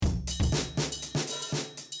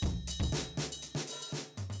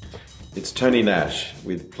It's Tony Nash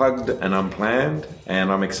with Plugged and Unplanned,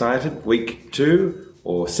 and I'm excited. Week 2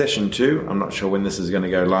 or session 2, I'm not sure when this is going to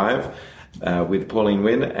go live, with Pauline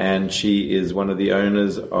Wynn, and she is one of the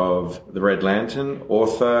owners of The Red Lantern,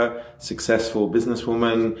 author, successful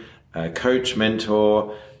businesswoman, coach,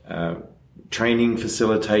 mentor, training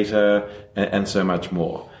facilitator, and so much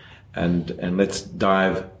more. And let's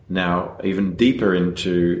dive now even deeper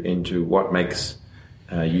into what makes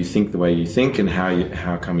you think the way you think, and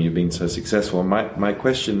how come you've been so successful. My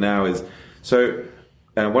question now is, so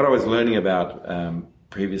what I was learning about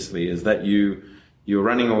previously is that you're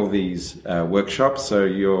running all these workshops, so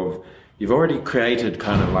you've already created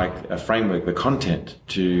kind of like a framework, the content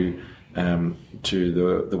to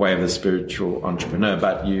the way of the spiritual entrepreneur,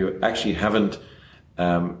 but you actually hadn't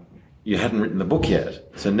written the book yet.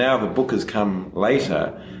 So now the book has come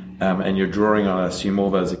later. And you're drawing on, I assume,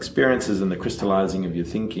 all those experiences and the crystallizing of your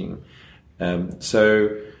thinking.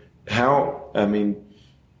 So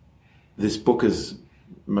this book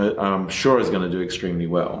I'm sure is going to do extremely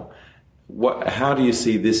well. How do you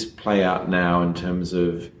see this play out now in terms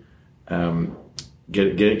of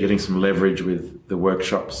getting some leverage with the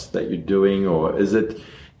workshops that you're doing, or do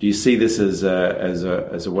you see this as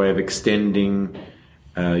a way of extending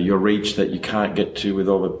your reach that you can't get to with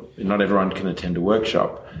not everyone can attend a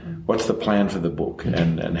workshop? What's the plan for the book,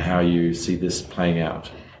 and how you see this playing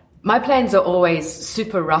out? My plans are always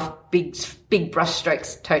super rough, big brush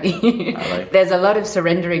strokes, Tony. There's a lot of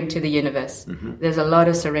surrendering to the universe. Mm-hmm. There's a lot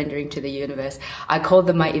of surrendering to the universe. I call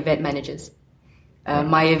them my event managers.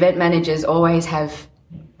 My event managers always have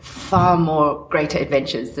far more greater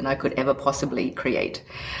adventures than I could ever possibly create.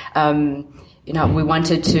 We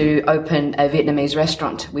wanted to open a Vietnamese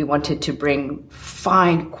restaurant. We wanted to bring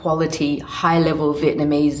fine quality, high level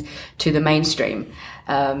Vietnamese to the mainstream.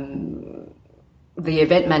 The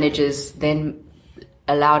event managers then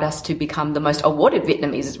allowed us to become the most awarded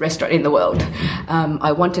Vietnamese restaurant in the world.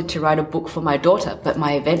 I wanted to write a book for my daughter, but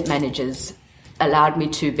my event managers allowed me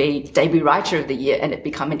to be debut writer of the year and it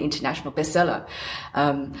become an international bestseller.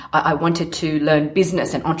 I wanted to learn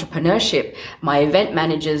business and entrepreneurship. My event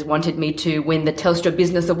managers wanted me to win the Telstra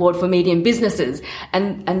Business Award for medium businesses,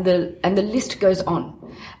 and the list goes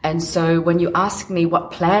on. And so when you ask me what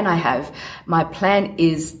plan I have, my plan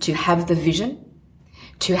is to have the vision,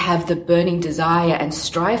 to have the burning desire and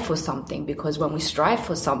strive for something, because when we strive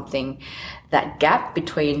for something, that gap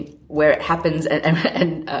between where it happens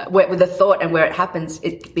and where, with the thought and where it happens,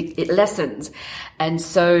 it lessens. And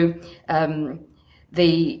so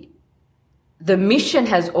the mission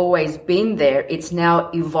has always been there. It's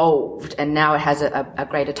now evolved, and now it has a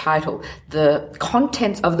greater title. The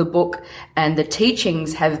contents of the book and the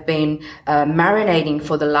teachings have been marinating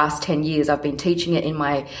for the last 10 years. I've been teaching it in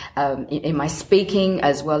my speaking,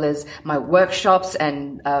 as well as my workshops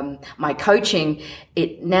and my coaching.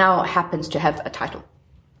 It now happens to have a title.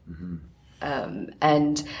 Mm-hmm.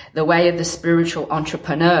 And the way of the spiritual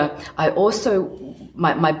entrepreneur,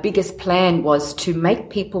 my biggest plan was to make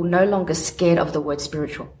people no longer scared of the word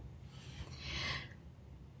spiritual.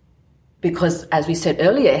 Because, as we said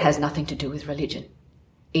earlier, it has nothing to do with religion.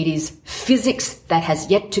 It is physics that has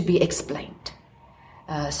yet to be explained.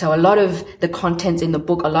 So a lot of the contents in the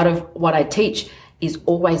book, a lot of what I teach is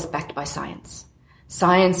always backed by science.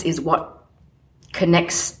 Science is what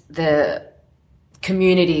connects the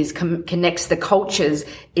communities, connects the cultures.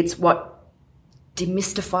 It's what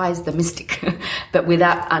demystifies the mystic, but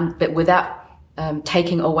without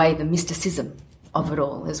taking away the mysticism of it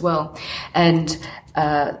all as well. And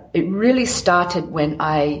it really started when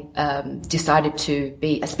I decided to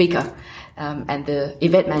be a speaker, and the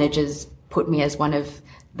event managers put me as one of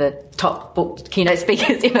the top booked keynote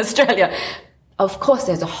speakers in Australia. Of course,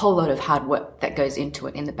 there's a whole lot of hard work that goes into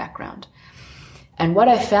it in the background. And what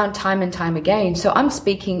I found time and time again, so I'm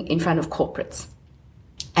speaking in front of corporates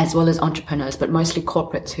as well as entrepreneurs, but mostly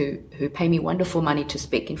corporates who pay me wonderful money to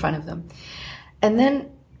speak in front of them. And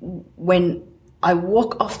then when I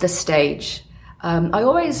walk off the stage, I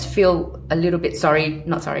always feel a little bit sorry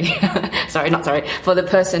for the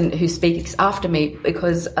person who speaks after me,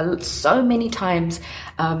 because so many times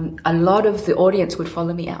a lot of the audience would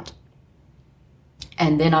follow me out.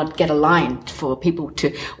 And then I'd get a line for people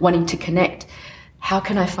wanting to connect. How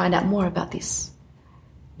can I find out more about this?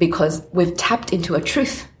 Because we've tapped into a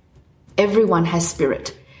truth. Everyone has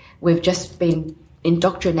spirit. We've just been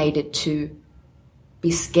indoctrinated to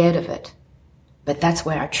be scared of it. But that's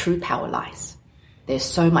where our true power lies. There's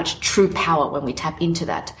so much true power when we tap into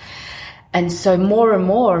that. And so more and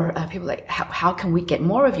more people are like, how can we get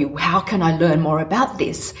more of you? How can I learn more about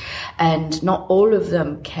this? And not all of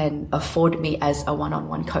them can afford me as a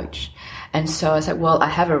one-on-one coach. And so I said, well, I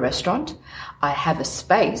have a restaurant. I have a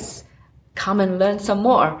space. Come and learn some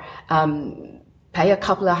more. Pay a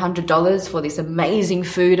couple of $100 for this amazing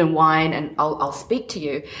food and wine, and I'll speak to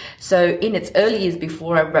you. So in its early years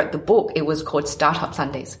before I wrote the book, it was called Startup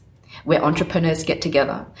Sundays, where entrepreneurs get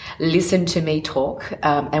together, listen to me talk,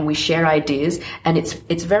 and we share ideas. And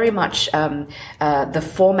it's very much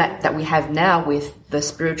the format that we have now with the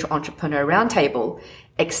Spiritual Entrepreneur Roundtable,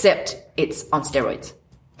 except it's on steroids.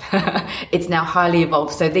 It's now highly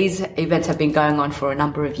evolved. So these events have been going on for a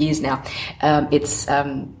number of years now.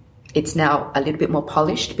 It's now a little bit more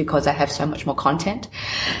polished because I have so much more content.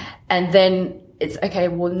 And then it's okay,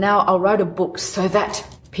 well, now I'll write a book so that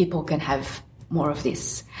people can have more of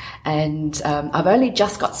this. And I've only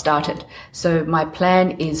just got started. So my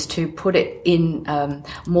plan is to put it in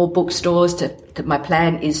more bookstores. My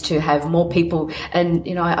plan is to have more people. And,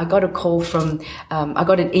 you know, I got a call from, I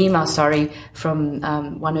got an email, from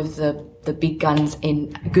one of the big guns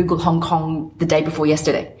in Google Hong Kong the day before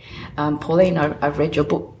yesterday. Pauline, I've read your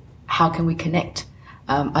book. How can we connect?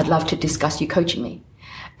 I'd love to discuss you coaching me.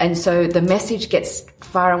 And so the message gets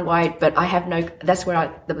far and wide, but I have that's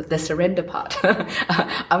where the surrender part.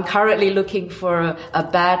 I'm currently looking for a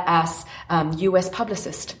badass US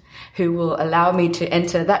publicist who will allow me to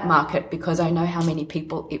enter that market because I know how many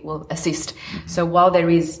people it will assist. So while there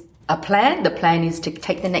is a plan, the plan is to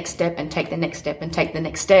take the next step and take the next step and take the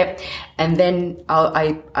next step. And then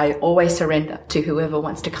I always surrender to whoever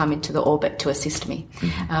wants to come into the orbit to assist me.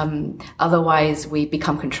 Otherwise, we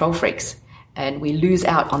become control freaks and we lose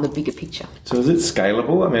out on the bigger picture. So is it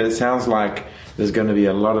scalable? I mean, it sounds like there's going to be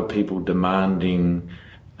a lot of people demanding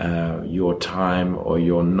your time or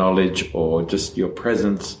your knowledge or just your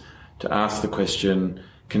presence to ask the question,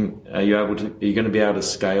 are you going to be able to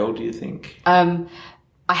scale, do you think?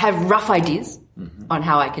 I have rough ideas on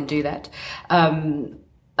how I can do that.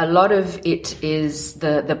 A lot of it is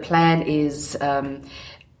the plan is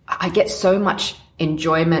I get so much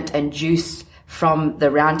enjoyment and juice from the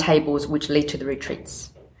roundtables, which lead to the retreats,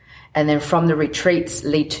 and then from the retreats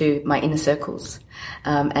lead to my inner circles.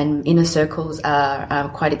 And inner circles are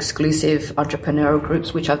quite exclusive entrepreneurial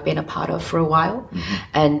groups, which I've been a part of for a while.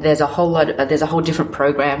 And there's a whole different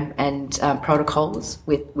program and protocols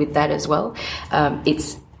with that as well.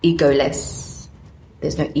 It's egoless.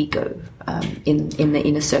 There's no ego in the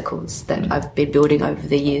inner circles that I've been building over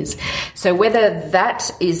the years. So whether that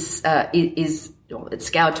is it's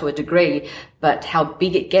scaled to a degree, but how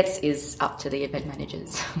big it gets is up to the event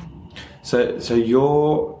managers. So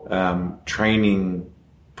your training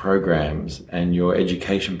programs and your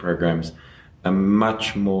education programs are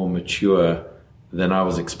much more mature than I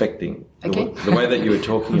was expecting. Okay. The way that you were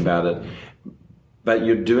talking about it, but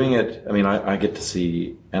you're doing it. I mean, I get to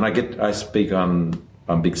see, and I speak on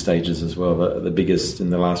big stages as well. The biggest in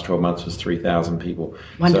the last 12 months was 3,000 people.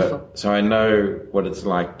 Wonderful. So I know what it's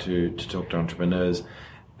like to talk to entrepreneurs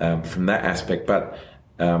from that aspect, but.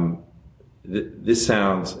 This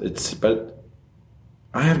sounds, but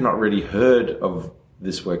I have not really heard of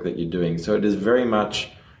this work that you're doing. So it is very much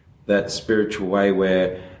that spiritual way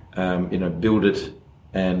where, build it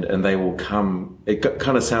and they will come. It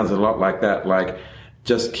kind of sounds a lot like that, like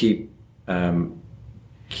just keep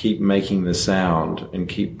making the sound and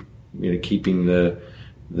keeping the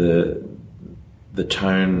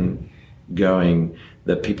tone going,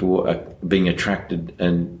 that people are being attracted,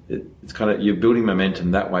 and it's kind of, you're building momentum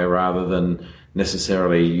that way rather than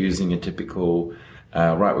necessarily using a typical,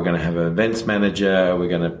 right, we're going to have an events manager, we're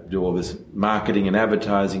going to do all this marketing and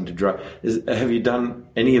advertising to drive. Have you done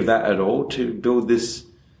any of that at all to build this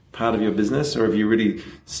part of your business, or have you really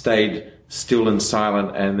stayed still and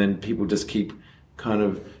silent and then people just keep kind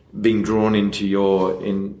of being drawn into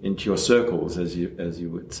your circles, as you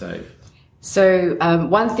would say? So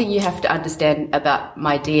one thing you have to understand about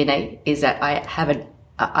my DNA is that I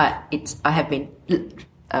have been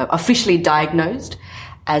officially diagnosed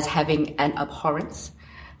as having an abhorrence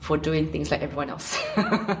for doing things like everyone else.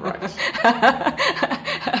 Right.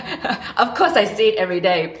 Of course, I see it every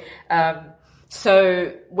day.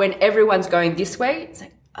 So when everyone's going this way, it's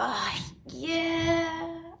like,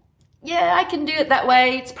 yeah, I can do it that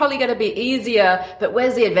way. It's probably going to be easier, but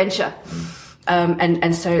where's the adventure?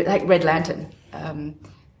 And so, like Red Lantern,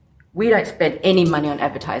 we don't spend any money on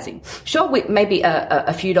advertising. Sure, maybe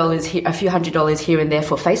a few dollars here, a few $100 here and there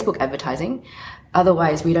for Facebook advertising.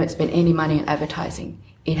 Otherwise, we don't spend any money on advertising.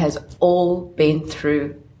 It has all been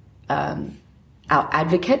through our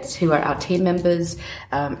advocates, who are our team members,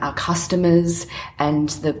 our customers, and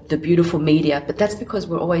the beautiful media. But that's because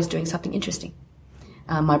we're always doing something interesting.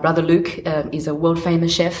 My brother Luke is a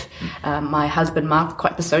world-famous chef. My husband Mark,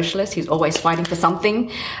 quite the socialist. He's always fighting for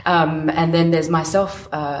something. And then there's myself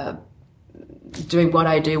doing what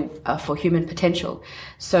I do for human potential.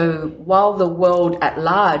 So while the world at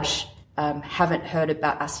large haven't heard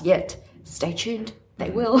about us yet, stay tuned. They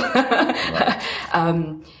will. Right.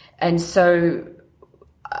 And so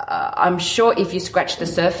I'm sure if you scratch the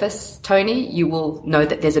surface, Tony, you will know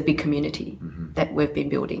that there's a big community that we've been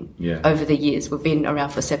building over the years. We've been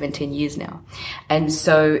around for 17 years now. And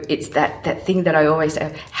so it's that thing that I always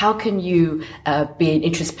say, how can you be an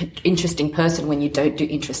interesting person when you don't do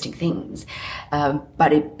interesting things?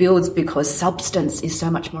 But it builds because substance is so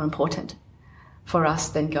much more important for us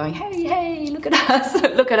than going, hey, look at us,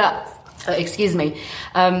 look at us. Excuse me.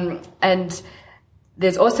 And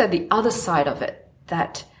there's also the other side of it,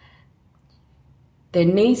 that there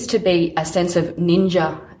needs to be a sense of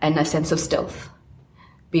ninja and a sense of stealth,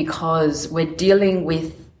 because we're dealing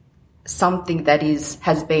with something that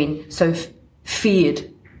has been so feared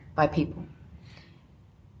by people.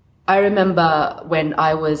 I remember when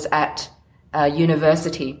I was at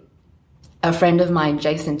university, a friend of mine,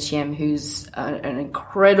 Jason Chiem, who's an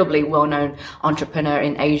incredibly well-known entrepreneur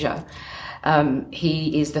in Asia,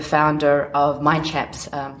 he is the founder of MindChamps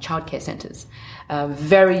childcare centers, a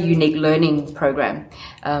very unique learning program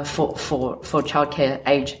for childcare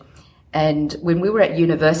age. And when we were at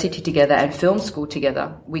university together and film school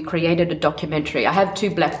together, we created a documentary. I have 2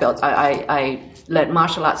 black belts. I learned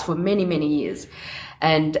martial arts for many, many years.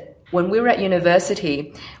 And when we were at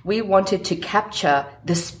university, we wanted to capture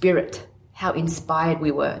the spirit, how inspired we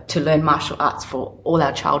were to learn martial arts for all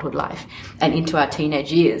our childhood life and into our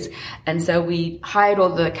teenage years. And so we hired all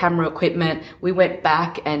the camera equipment. We went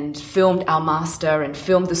back and filmed our master and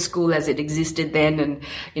filmed the school as it existed then. And,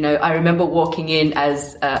 I remember walking in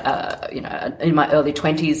as, in my early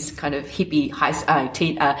 20s, kind of hippie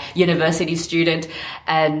university student.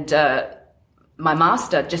 And, my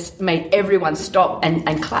master just made everyone stop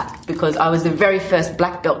and clap, because I was the very first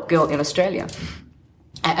black belt girl in Australia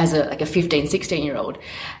as a 15, 16-year-old.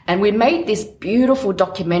 And we made this beautiful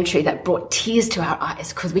documentary that brought tears to our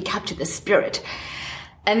eyes because we captured the spirit.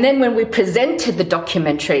 And then when we presented the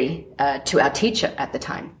documentary to our teacher at the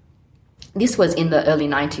time, this was in the early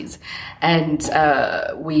 90s, and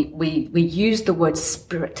we used the word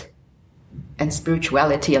spirit and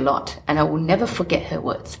spirituality a lot, and I will never forget her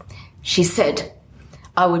words. She said,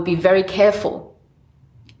 I would be very careful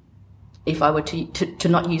if I were to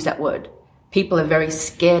not use that word. People are very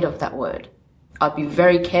scared of that word. I'd be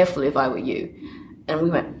very careful if I were you. And we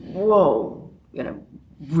went, whoa,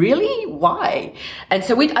 really? Why? And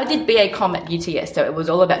so I did BA Com at UTS. So it was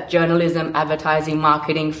all about journalism, advertising,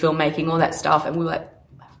 marketing, filmmaking, all that stuff. And we were like,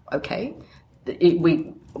 okay,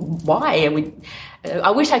 why? And I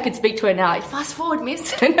wish I could speak to her now. Like, fast forward,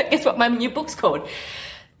 miss. Guess what my new book's called?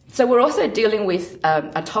 So we're also dealing with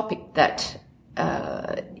a topic that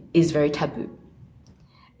is very taboo.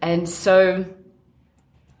 And so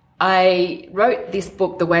I wrote this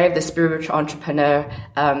book, The Way of the Spiritual Entrepreneur.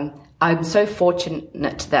 I'm so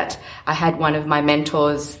fortunate that I had one of my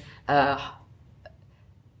mentors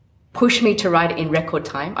push me to write it in record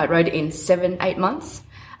time. I wrote it in 7-8 months.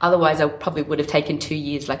 Otherwise, I probably would have taken 2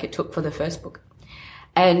 years like it took for the first book.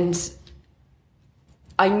 And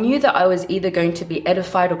I knew that I was either going to be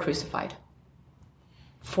edified or crucified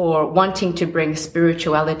for wanting to bring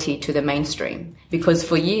spirituality to the mainstream. Because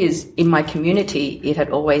for years in my community, it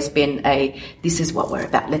had always been this is what we're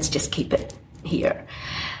about, let's just keep it here.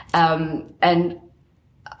 And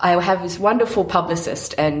I have this wonderful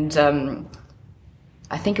publicist, and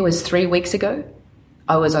I think it was 3 weeks ago,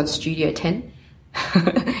 I was on Studio 10.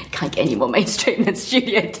 Can't get any more mainstream than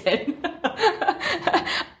Studio 10.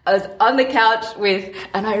 I was on the couch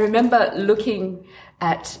and I remember looking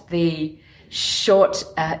at the short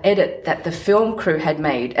edit that the film crew had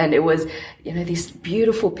made, and it was, this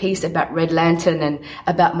beautiful piece about Red Lantern and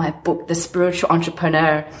about my book, The Spiritual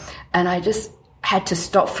Entrepreneur. And I just had to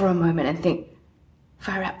stop for a moment and think,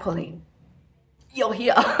 far out, Pauline. You're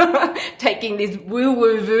here taking this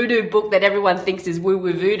woo-woo voodoo book that everyone thinks is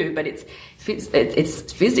woo-woo voodoo, but it's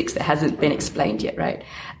physics that hasn't been explained yet, right?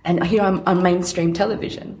 And here I'm on mainstream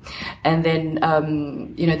television. And then,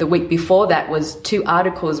 the week before that was 2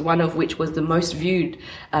 articles, one of which was the most viewed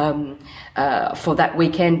for that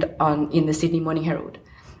weekend in the Sydney Morning Herald,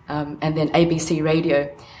 and then ABC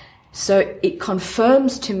Radio. So it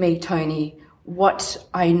confirms to me, Tony, what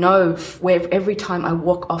I know every time I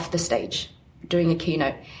walk off the stage during a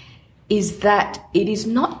keynote, is that it is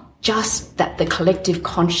not just that the collective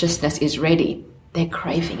consciousness is ready, they're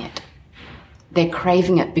craving it. They're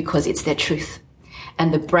craving it because it's their truth.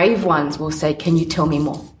 And the brave ones will say, can you tell me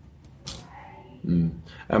more?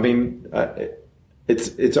 I mean,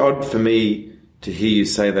 it's odd for me to hear you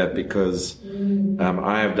say that because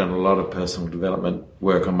I have done a lot of personal development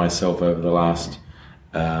work on myself over the last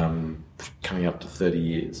coming up to 30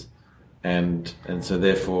 years. And so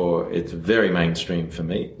therefore it's very mainstream for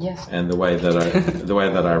me. Yes. And the way that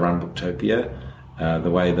I run Booktopia,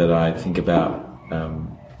 the way that I think about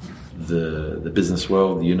the business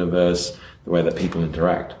world, the universe, the way that people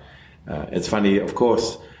interact. It's funny, of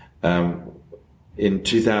course, in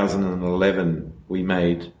 2011 we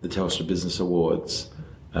made the Telstra Business Awards.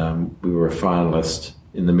 We were a finalist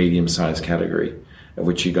in the medium-sized category, of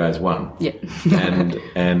which you guys won. Yeah.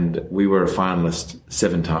 and we were a finalist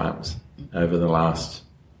 7 times over the last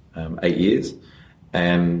 8 years,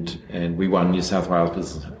 and we won New South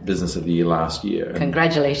Wales Business of the Year last year.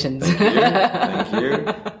 Congratulations. Thank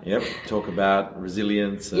you. Yep. Talk about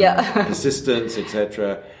resilience and persistence,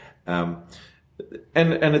 etc. And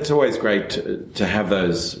it's always great to have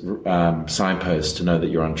those signposts to know that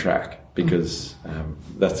you're on track, because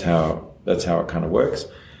that's how it kind of works.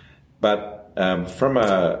 But from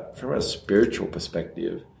a spiritual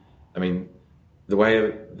perspective, I mean, the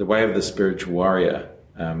way of the Spiritual Warrior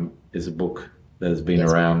is a book that has been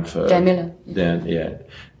around for Dan Miller.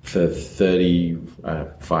 For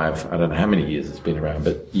 35, I don't know how many years it's been around,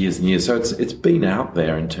 but years and years. So it's been out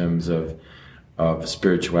there in terms of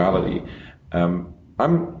spirituality.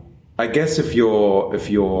 I guess if you're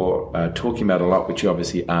talking about a lot, which you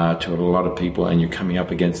obviously are to a lot of people, and you're coming up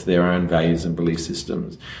against their own values and belief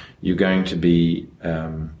systems, you're going to be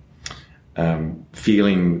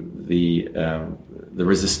feeling the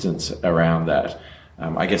resistance around that.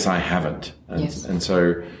 I guess I haven't, and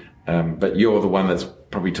so, but you're the one that's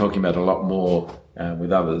probably talking about a lot more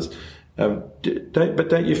with others.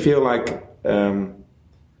 Don't you feel like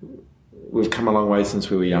we've come a long way since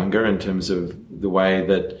we were younger in terms of the way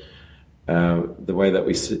that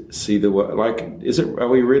we see the world? Like, do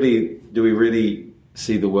we really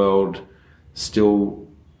see the world still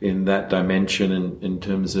in that dimension in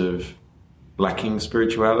terms of lacking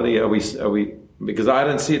spirituality? Are we? Because I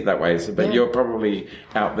don't see it that way. But you're probably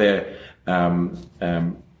out there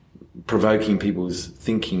provoking people's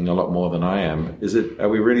thinking a lot more than I am. Are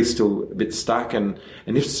we really still a bit stuck? And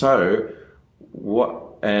if so, what?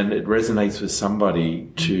 And it resonates with somebody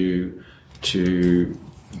to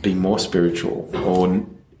be more spiritual, or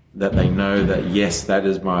that they know that, yes,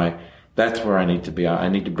 that's where I need to be. I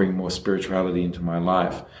need to bring more spirituality into my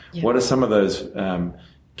life. Yeah. What are some of those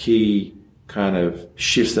key kind of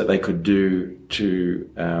shifts that they could do to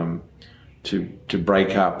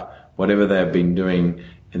break up whatever they've been doing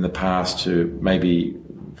in the past to maybe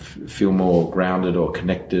feel more grounded or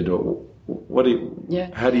connected? Or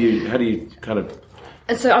how do you kind of?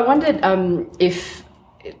 And so I wondered if,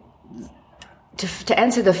 to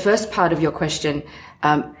answer the first part of your question,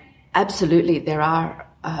 absolutely there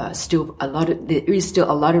is still a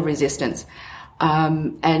lot of resistance,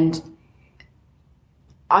 and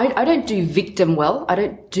I don't do victim well.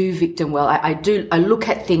 I look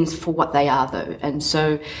at things for what they are, though, and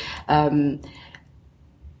so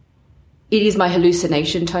it is my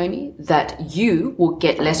hallucination, Tony, that you will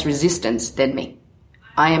get less resistance than me.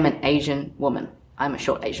 I am an Asian woman. I'm a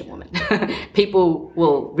short Asian woman. People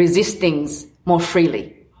will resist things more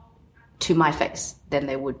freely to my face than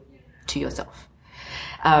they would to yourself.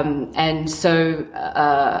 And so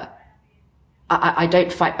I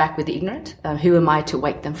don't fight back with the ignorant. Who am I to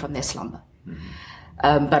wake them from their slumber?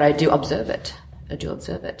 Mm-hmm. But I do observe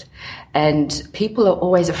it. And people are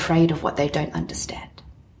always afraid of what they don't understand.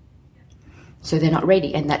 So they're not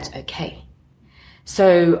ready, and that's okay.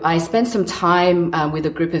 So I spent some time with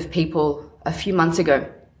a group of people a few months ago,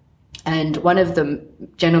 and one of the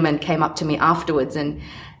gentlemen came up to me afterwards and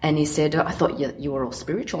he said, I thought you were all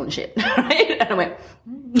spiritual and shit. Right? And I went,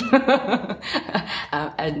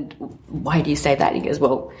 and why do you say that? He goes,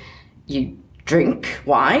 well, you drink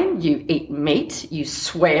wine, you eat meat, you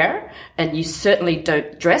swear, and you certainly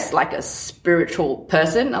don't dress like a spiritual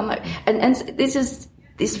person. I'm like, and this is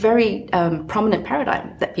this very prominent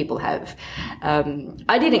paradigm that people have.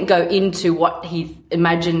 I didn't go into what he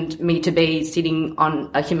imagined me to be, sitting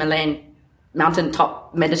on a Himalayan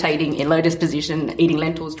mountaintop, meditating in lotus position, eating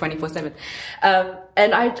lentils 24/7.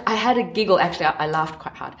 And I had a giggle. Actually, I laughed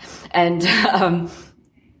quite hard. And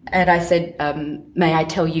I said, may I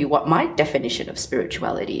tell you what my definition of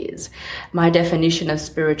spirituality is? My definition of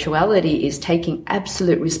spirituality is taking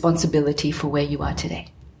absolute responsibility for where you are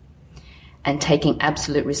today, and taking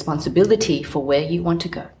absolute responsibility for where you want to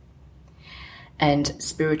go. And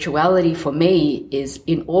spirituality for me is,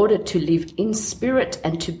 in order to live in spirit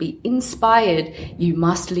and to be inspired, you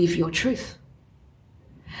must live your truth.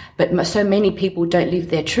 But so many people don't live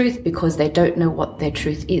their truth because they don't know what their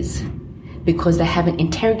truth is, because they haven't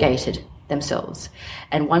interrogated themselves.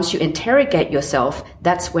 And once you interrogate yourself,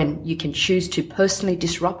 that's when you can choose to personally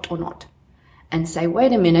disrupt or not. And say,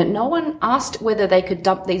 wait a minute, no one asked whether they could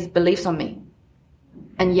dump these beliefs on me.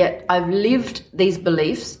 And yet I've lived these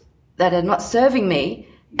beliefs that are not serving me,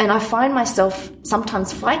 and I find myself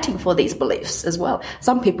sometimes fighting for these beliefs as well.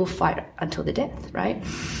 Some people fight until the death, right?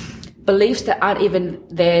 Beliefs that aren't even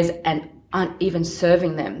theirs and aren't even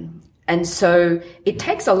serving them. And so it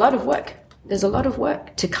takes a lot of work. There's a lot of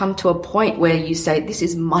work to come to a point where you say, this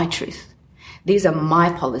is my truth. These are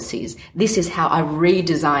my policies. This is how I've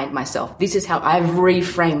redesigned myself. This is how I've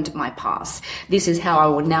reframed my past. This is how I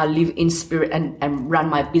will now live in spirit and run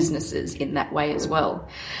my businesses in that way as well.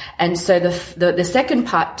 And so the second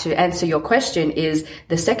part, to answer your question, is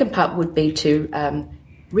the second part would be to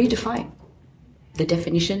redefine the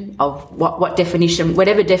definition of what definition,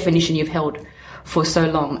 whatever definition you've held for so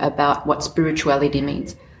long about what spirituality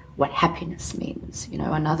means, what happiness means. You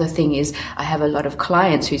know, another thing is, I have a lot of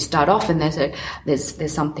clients who start off and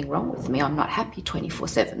there's something wrong with me. I'm not happy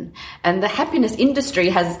 24/7. And the happiness industry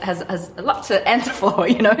has a lot to answer for,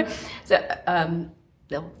 you know. So,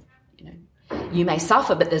 you may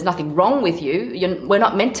suffer, but there's nothing wrong with you. We're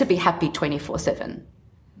not meant to be happy 24/7.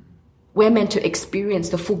 We're meant to experience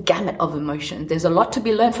the full gamut of emotion. There's a lot to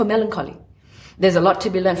be learned for melancholy. There's a lot to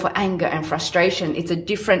be learned for anger and frustration. It's a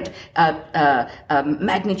different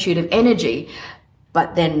magnitude of energy.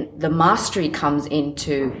 But then the mastery comes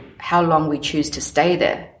into how long we choose to stay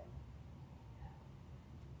there,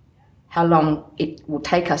 how long it will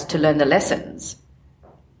take us to learn the lessons,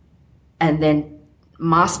 and then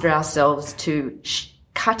master ourselves to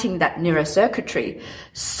cutting that neurocircuitry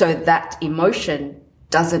so that emotion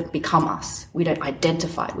doesn't become us. We don't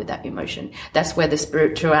identify with that emotion. That's where the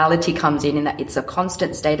spirituality comes in that it's a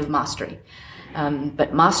constant state of mastery.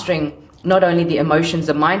 But mastering not only the emotions,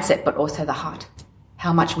 the mindset, but also the heart.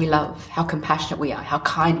 How much we love, how compassionate we are, how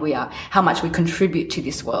kind we are, how much we contribute to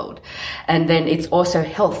this world. And then it's also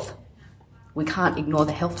health. We can't ignore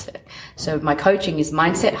the health set. So my coaching is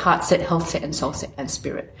mindset, heart set, health set, and soul set, and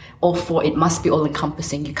spirit. All four, it must be all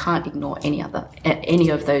encompassing. You can't ignore any of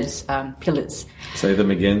those pillars. Say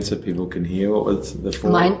them again so people can hear. What was the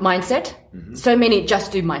four? Mindset. Mm-hmm. So many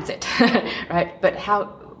just do mindset, right? But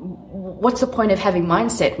what's the point of having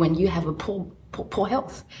mindset when you have a poor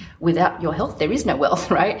health? Without your health, there is no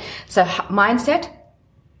wealth, right? So mindset,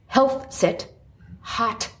 health set,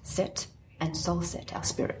 heart set, and soul set, our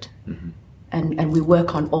spirit. Mm-hmm. And we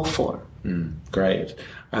work on all four. Great.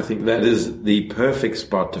 I think that is the perfect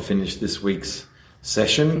spot to finish this week's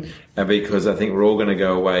session, because I think we're all going to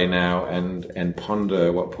go away now and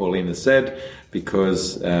ponder what Pauline has said,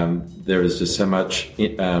 because there is just so much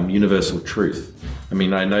universal truth. I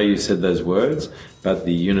mean, I know you said those words, but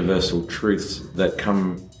the universal truths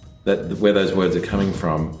where those words are coming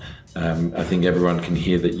from, I think everyone can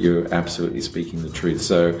hear that you're absolutely speaking the truth.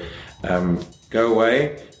 So go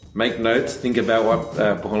away. Make notes, think about what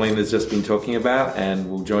Pauline has just been talking about,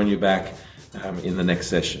 and we'll join you back in the next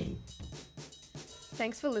session.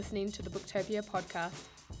 Thanks for listening to the Booktopia podcast.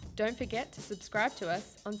 Don't forget to subscribe to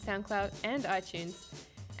us on SoundCloud and iTunes.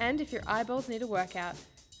 And if your eyeballs need a workout,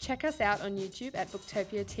 check us out on YouTube at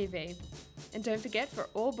Booktopia TV. And don't forget, for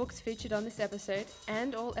all books featured on this episode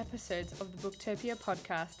and all episodes of the Booktopia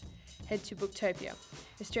podcast, head to Booktopia,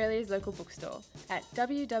 Australia's local bookstore, at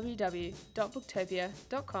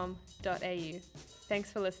www.booktopia.com.au.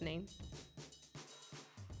 Thanks for listening.